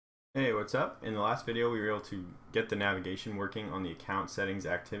Hey, what's up? In the last video we were able to get the navigation working on the account settings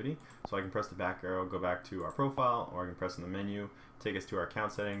activity. So I can press the back arrow, go back to our profile, or I can press on the menu, take us to our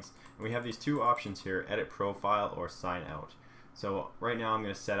account settings. And we have these two options here, edit profile or sign out. So right now I'm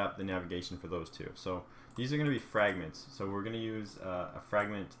going to set up the navigation for those two. So these are going to be fragments. So we're going to use a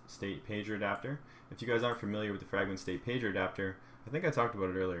fragment state pager adapter. If you guys aren't familiar with the fragment state pager adapter, I think I talked about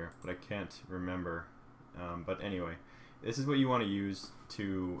it earlier, but I can't remember. But anyway, this is what you want to use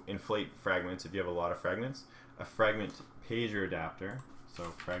to inflate fragments if you have a lot of fragments. A fragment pager adapter, so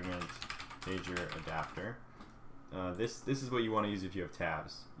fragment pager adapter. This is what you want to use if you have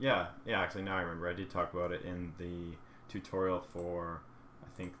tabs. Yeah, actually now I remember. I did talk about it in the tutorial for, I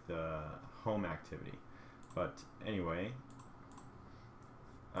think, the home activity. But anyway,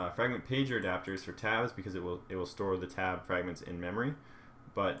 fragment pager adapter is for tabs because it will store the tab fragments in memory.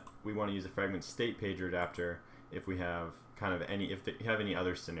 But we want to use a fragment state pager adapter if we have if you have any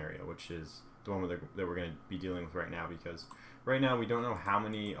other scenario, which is the one that we're going to be dealing with right now, because right now we don't know how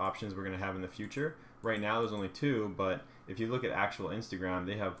many options we're going to have in the future. Right now there's only two, but if you look at actual Instagram,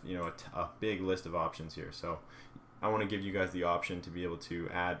 they have a big list of options here. So I want to give you guys the option to be able to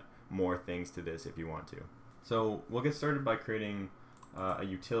add more things to this if you want to. So we'll get started by creating a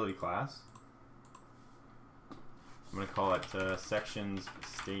utility class. I'm going to call it sections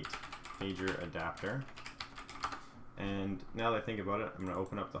state pager adapter. And now that I think about it, I'm going to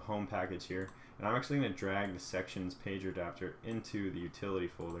open up the home package here, and I'm actually going to drag the sections pager adapter into the utility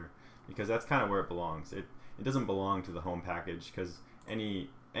folder, because that's kind of where it belongs. It doesn't belong to the home package, because any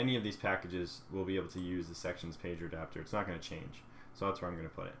of these packages will be able to use the sections pager adapter. It's not going to change. So that's where I'm going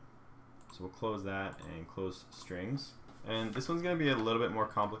to put it. So we'll close that and close strings. And this one's going to be a little bit more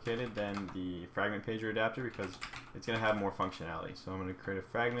complicated than the fragment pager adapter because it's going to have more functionality. So I'm going to create a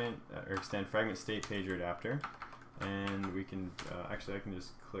fragment or extend fragment state pager adapter. And we can, actually I can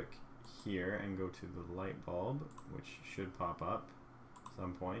just click here and go to the light bulb, which should pop up at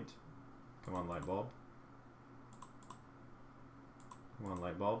some point. Come on, light bulb. Come on,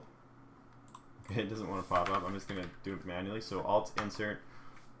 light bulb. Okay, it doesn't want to pop up. I'm just going to do it manually. So Alt Insert,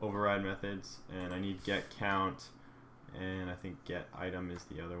 override methods, and I need get count, and I think get item is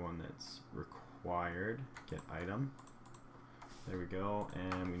the other one that's required. Get item. There we go,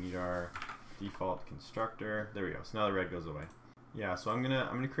 and we need our default constructor. There we go. So now the red goes away. Yeah, so I'm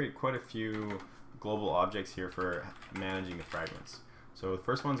gonna create quite a few global objects here for managing the fragments. So the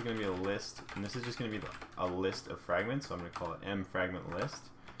first one's gonna be a list, and this is just gonna be a list of fragments. So I'm gonna call it mFragmentList.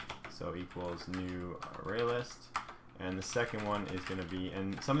 So equals new array list. And the second one is gonna be,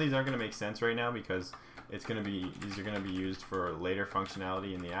 and some of these aren't gonna make sense right now because these are gonna be used for later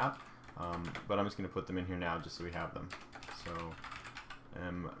functionality in the app. But I'm just gonna put them in here now just so we have them. So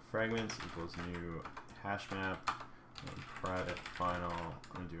fragments equals new hash map and private final.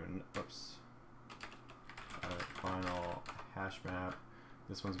 I'm gonna do an private final hash map.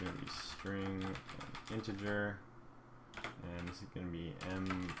 This one's gonna be string and integer, and this is gonna be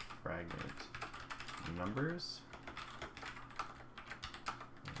mFragment numbers.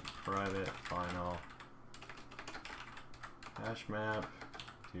 And private final hash map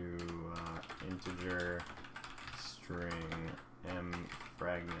to integer string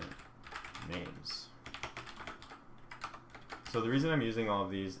mFragment names. So the reason I'm using all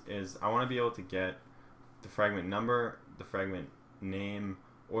of these is I want to be able to get the fragment number, the fragment name,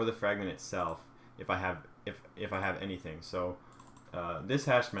 or the fragment itself if I have anything. So this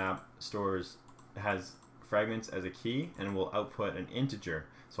hash map has fragments as a key and will output an integer.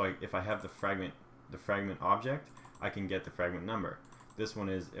 So if I have the fragment object, I can get the fragment number. This one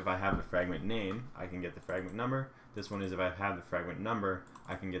is if I have the fragment name, I can get the fragment number. This one is if I have the fragment number,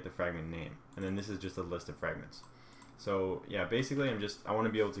 I can get the fragment name. And then this is just a list of fragments. So yeah, basically I want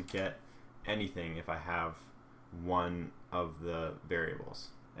to be able to get anything if I have one of the variables.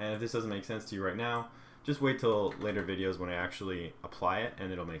 And if this doesn't make sense to you right now, just wait till later videos when I actually apply it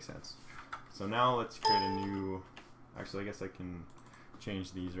and it'll make sense. So now let's create a new, actually I guess I can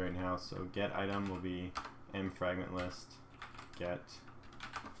change these right now. So get item will be mFragmentList, get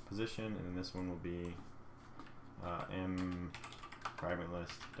position, and then this one will be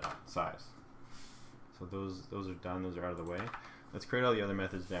mFragmentList.size. So those are done, those are out of the way. Let's create all the other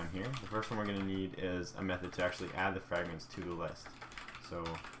methods down here. The first one we're going to need is a method to actually add the fragments to the list. So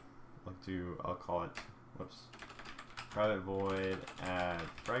I'll call it, private void add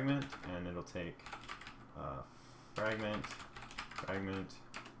fragment, and it'll take fragment, and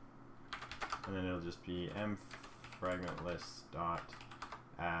then it'll just be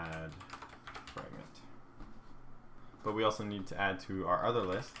mFragmentList.add fragment. But we also need to add to our other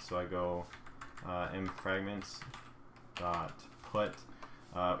list, so I go mFragments.put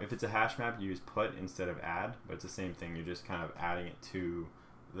If it's a hash map, you use put instead of add, but it's the same thing. You're just kind of adding it to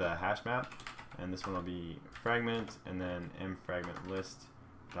the hash map. And this one will be fragment, and then mFragment list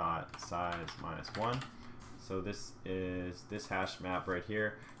dot size -1. So this is this hash map right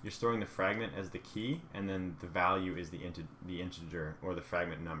here. You're storing the fragment as the key, and then the value is the integer or the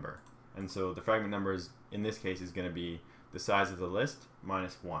fragment number. And so the fragment number is, in this case, is going to be the size of the list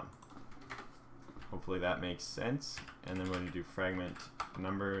 -1. Hopefully that makes sense. And then we're going to do fragment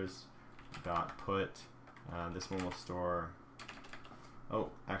numbers dot put. This one will store. Oh,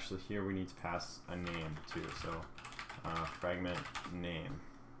 actually, here we need to pass a name too. So fragment name.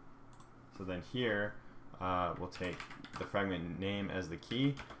 So then here we'll take the fragment name as the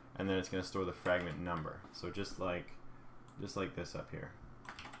key, and then it's going to store the fragment number. So just like this up here.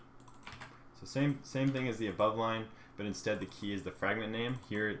 So same thing as the above line, but instead the key is the fragment name.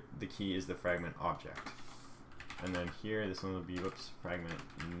 Here the key is the fragment object. And then here this one will be fragment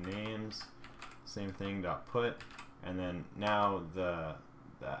names. Same thing, dot put. And then now the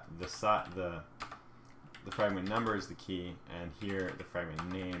fragment number is the key, and here the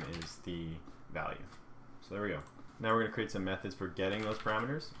fragment name is the value. So there we go. Now we're going to create some methods for getting those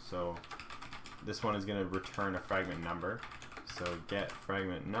parameters. So this one is going to return a fragment number. So get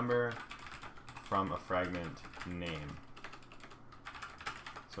fragment number from a fragment name.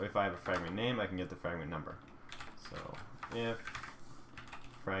 So if I have a fragment name, I can get the fragment number. So if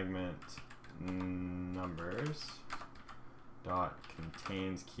fragment numbers dot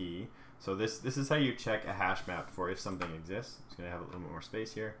contains key. So this is how you check a hash map for if something exists. I'm just going to have a little bit more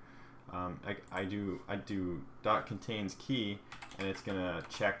space here. I do dot contains key, and it's going to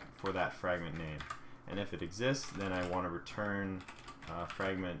check for that fragment name. And if it exists, then I want to return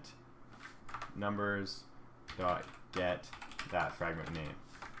fragment numbers dot get that fragment name.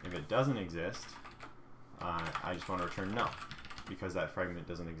 If it doesn't exist, I just want to return no, because that fragment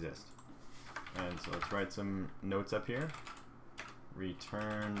doesn't exist. And so let's write some notes up here.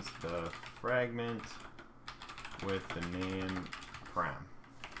 Returns the fragment with the name param,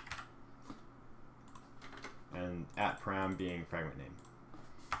 and at param being fragment name.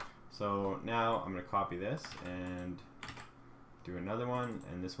 So now I'm going to copy this and do another one,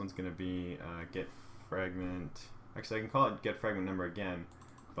 and this one's going to be get fragment. Actually, I can call it get fragment number again,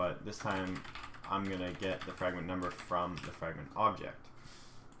 but this time I'm going to get the fragment number from the fragment object.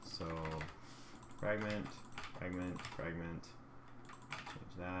 So fragment, fragment.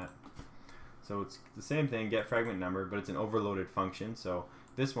 Change that. So it's the same thing, get fragment number, but it's an overloaded function. So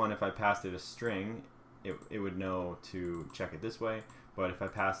this one, if I passed it a string, it would know to check it this way. But if I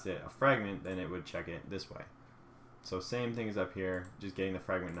passed it a fragment, then it would check it this way. So same thing as up here, just getting the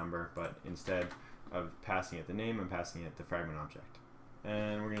fragment number, but instead of passing it the name, I'm passing it the fragment object.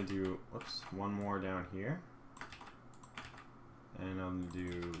 And we're going to do, one more down here. And I'm going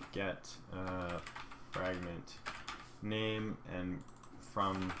to do get fragment name, and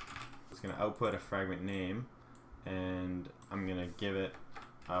from it's going to output a fragment name, and I'm going to give it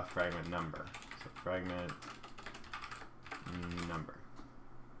a fragment number. So fragment number.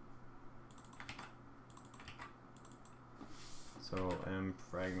 So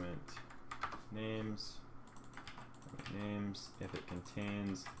mFragment names, if it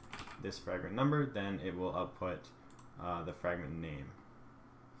contains this fragment number, then it will output the fragment name.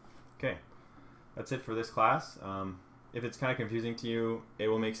 Okay, that's it for this class. If it's kind of confusing to you, it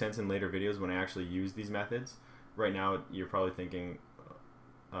will make sense in later videos when I actually use these methods. Right now, you're probably thinking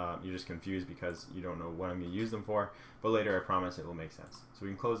you're just confused because you don't know what I'm going to use them for, but later I promise it will make sense. So we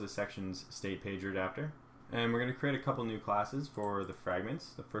can close this section's state pager adapter, and we're going to create a couple new classes for the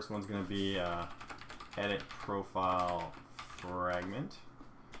fragments. The first one's going to be edit profile fragment,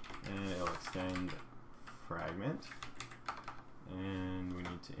 and it'll extend fragment, and we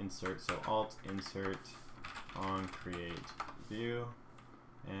need to insert, so alt insert on create view,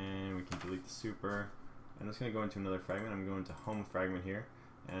 and we can delete the super. I'm just going to go into another fragment. I'm going to home fragment here,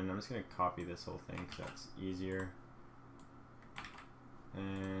 and I'm just going to copy this whole thing because that's easier.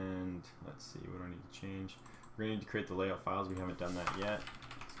 And let's see, what do I need to change? We're going to need to create the layout files. We haven't done that yet.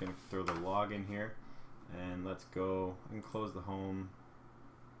 Just going to throw the log in here, and let's go and close the home.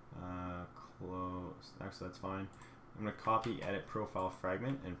 Close. Actually, that's fine. I'm going to copy edit profile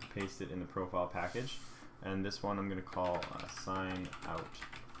fragment and paste it in the profile package. And this one I'm going to call sign out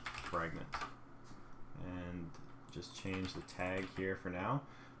fragment. And just change the tag here for now.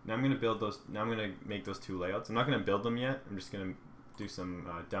 Now I'm going to build those. Now I'm going to make those two layouts. I'm not going to build them yet. I'm just going to do some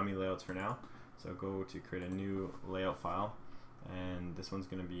dummy layouts for now. So go to create a new layout file, and this one's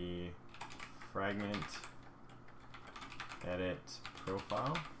going to be fragment edit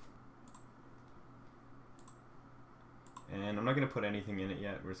profile. And I'm not going to put anything in it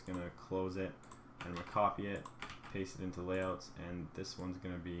yet. We're just going to close it and we'll copy it, paste it into layouts, and this one's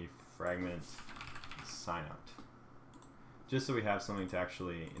going to be fragment sign out. Just so we have something to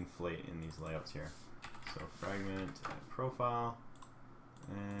actually inflate in these layouts here. So fragment edit profile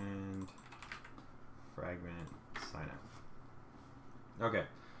and fragment sign out. Okay,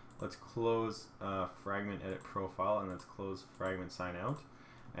 let's close fragment edit profile and let's close fragment sign out.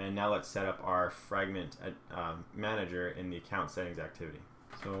 And now let's set up our fragment manager in the account settings activity.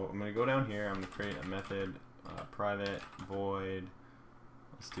 So I'm going to go down here, I'm going to create a method, private void,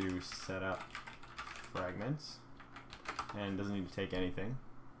 let's do setup fragments, and it doesn't need to take anything.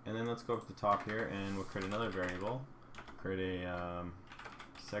 And then let's go up to the top here and we'll create another variable, create a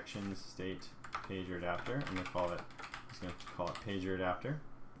section state pager adapter. I'm going to call it, pager adapter.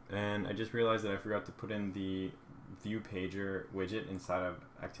 And I just realized that I forgot to put in the view pager widget inside of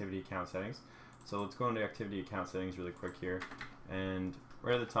activity account settings. So let's go into activity account settings really quick here, and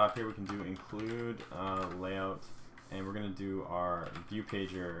right at the top here we can do include layout, and we're going to do our view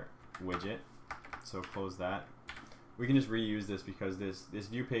pager widget. So close that. We can just reuse this because this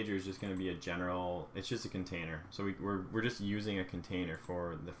view pager is just going to be a general, it's just a container. So we're just using a container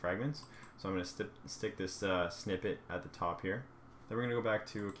for the fragments. So I'm going to stick this snippet at the top here. Then we're going to go back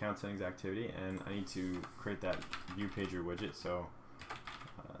to account settings activity, and I need to create that view pager widget. So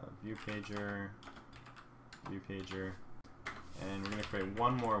view pager, and we're going to create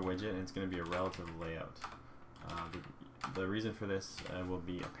one more widget, and it's going to be a relative layout. The reason for this will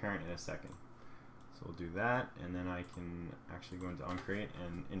be apparent in a second. So we'll do that, and then I can actually go into onCreate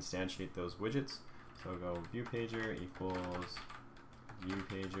and instantiate those widgets. So I'll go view pager equals view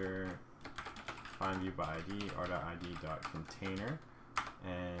pager find view by ID r.id.container,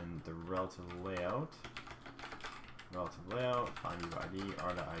 and the relative layout find view by ID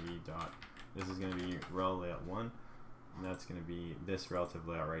r.id. This is going to be rel layout 1, and that's going to be this relative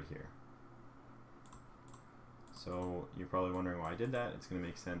layout right here. So you're probably wondering why I did that. It's going to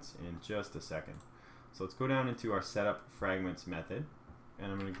make sense in just a second. So let's go down into our setup fragments method,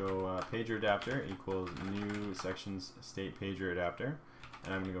 and I'm going to go pager adapter equals new sections state pager adapter,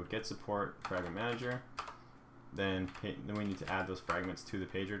 and I'm going to go get support fragment manager. Then we need to add those fragments to the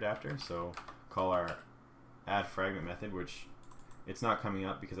pager adapter. So call our add fragment method, which it's not coming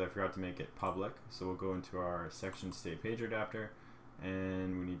up because I forgot to make it public. So we'll go into our section state pager adapter,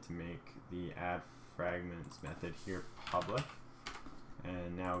 and we need to make the add fragments method here public.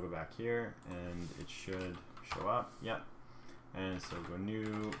 And now we'll go back here and it should show up. Yep. And so we'll go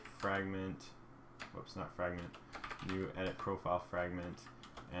new fragment, whoops, not fragment, new edit profile fragment,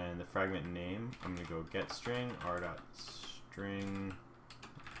 and the fragment name, I'm going to go get string r.string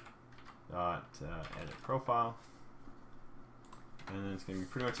edit profile, and then it's going to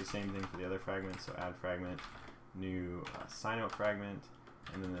be pretty much the same thing for the other fragments. So add fragment, new sign out fragment,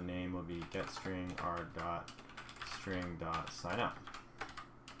 and then the name will be get string r.string sign out.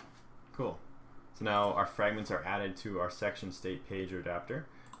 Cool. So now our fragments are added to our section state pager adapter.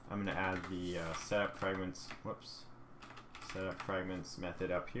 I'm going to add the setup fragments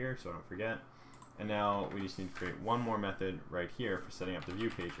method up here so I don't forget. And now we just need to create one more method right here for setting up the view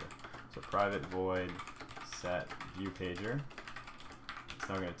pager. So private void set view pager. It's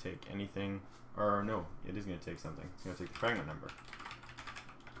not going to take anything, or no, it is going to take something. It's going to take the fragment number.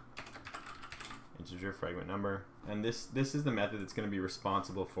 Integer fragment number. And this is the method that's going to be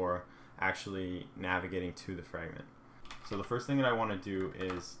responsible for actually navigating to the fragment. So the first thing that I want to do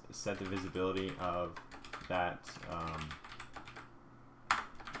is set the visibility of that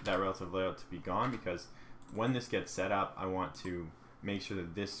that relative layout to be gone, because when this gets set up, I want to make sure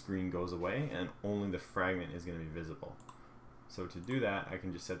that this screen goes away and only the fragment is going to be visible. So to do that, I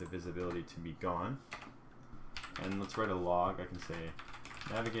can just set the visibility to be gone, and let's write a log. I can say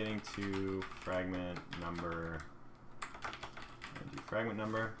navigating to fragment number, and do fragment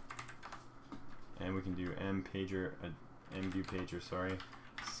number, and we can do mViewPager,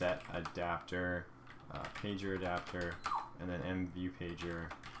 set adapter, pager adapter, and then mViewPager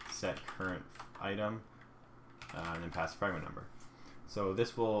set current item, and then pass fragment number. So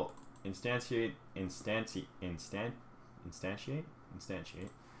this will instantiate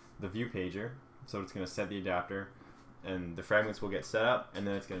the view pager. So it's going to set the adapter, and the fragments will get set up, and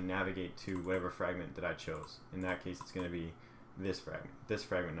then it's going to navigate to whatever fragment that I chose. In that case, it's going to be this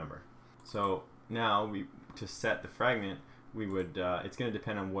fragment number. So now to set the fragment, we would it's going to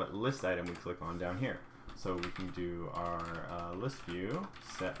depend on what list item we click on down here. So we can do our list view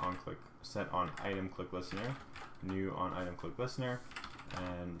set on item click listener, new on item click listener,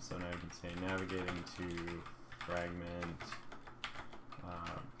 and so now you can say navigating to fragment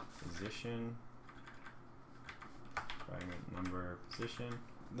position fragment number position.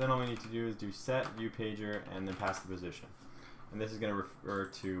 Then all we need to do is do set view pager and then pass the position. And this is going to refer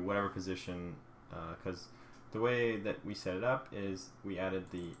to whatever position, because the way that we set it up is we added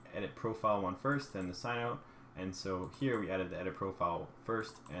the edit profile one first, then the sign out. And so here we added the edit profile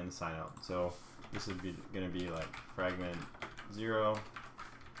first and the sign out. So this is going to be like fragment 0.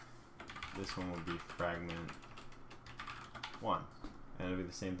 This one will be fragment 1. And it'll be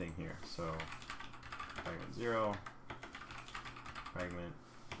the same thing here. So fragment 0, fragment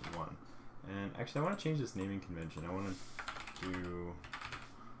 1. And actually I want to change this naming convention. I want to do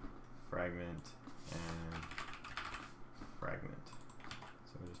fragment and fragment.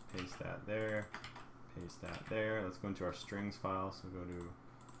 So we'll just paste that there, paste that there. Let's go into our strings file. So go to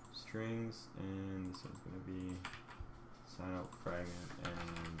strings, and this one's going to be sign out fragment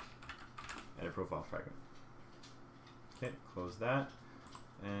and edit profile fragment. Okay, close that,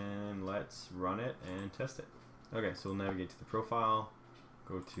 and let's run it and test it. Okay, so we'll navigate to the profile,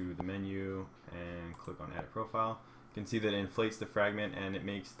 go to the menu, and click on edit profile. You can see that it inflates the fragment and it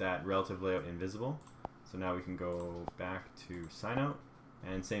makes that relative layout invisible. So now we can go back to sign out,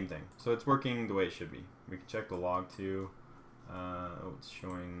 and same thing. So it's working the way it should be. We can check the log too. Oh, it's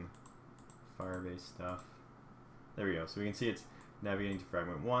showing Firebase stuff. There we go. So we can see it's navigating to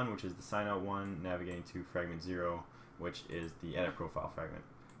fragment 1, which is the sign out one, navigating to fragment 0, which is the edit profile fragment.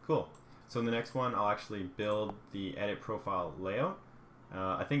 Cool. So in the next one, I'll actually build the edit profile layout.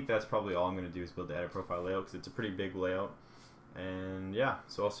 I think that's probably all I'm going to do is build the edit profile layout because it's a pretty big layout. And yeah,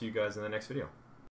 so I'll see you guys in the next video.